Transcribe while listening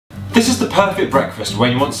This is the perfect breakfast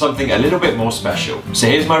when you want something a little bit more special. So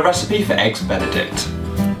here's my recipe for Eggs Benedict.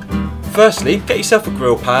 Firstly, get yourself a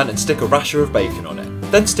grill pan and stick a rasher of bacon on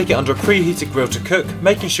it. Then stick it under a preheated grill to cook,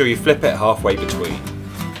 making sure you flip it halfway between.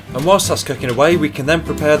 And whilst that's cooking away, we can then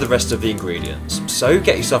prepare the rest of the ingredients. So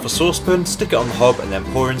get yourself a saucepan, stick it on the hob and then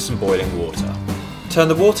pour in some boiling water. Turn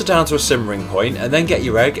the water down to a simmering point and then get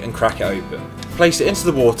your egg and crack it open. Place it into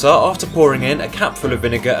the water after pouring in a capful of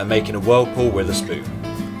vinegar and making a whirlpool with a spoon.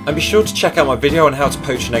 And be sure to check out my video on how to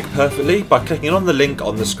poach an egg perfectly by clicking on the link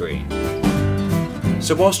on the screen.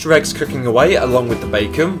 So whilst your egg's cooking away along with the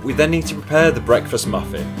bacon, we then need to prepare the breakfast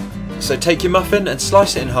muffin. So take your muffin and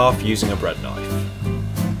slice it in half using a bread knife.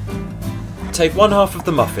 Take one half of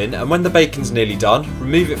the muffin and when the bacon's nearly done,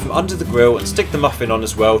 remove it from under the grill and stick the muffin on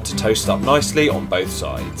as well to toast up nicely on both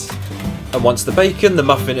sides. And once the bacon, the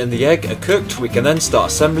muffin and the egg are cooked, we can then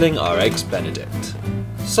start assembling our Eggs Benedict.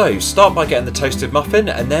 So start by getting the toasted muffin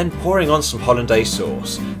and then pouring on some Hollandaise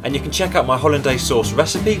sauce, and you can check out my Hollandaise sauce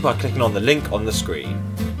recipe by clicking on the link on the screen.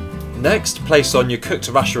 Next, place on your cooked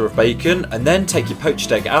rasher of bacon and then take your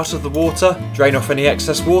poached egg out of the water, drain off any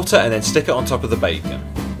excess water and then stick it on top of the bacon.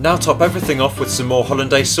 Now top everything off with some more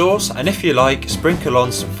Hollandaise sauce and if you like, sprinkle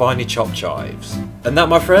on some finely chopped chives. And that,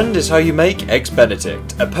 my friend, is how you make Eggs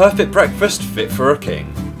Benedict, a perfect breakfast fit for a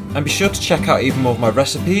king. And be sure to check out even more of my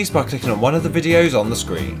recipes by clicking on one of the videos on the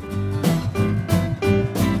screen.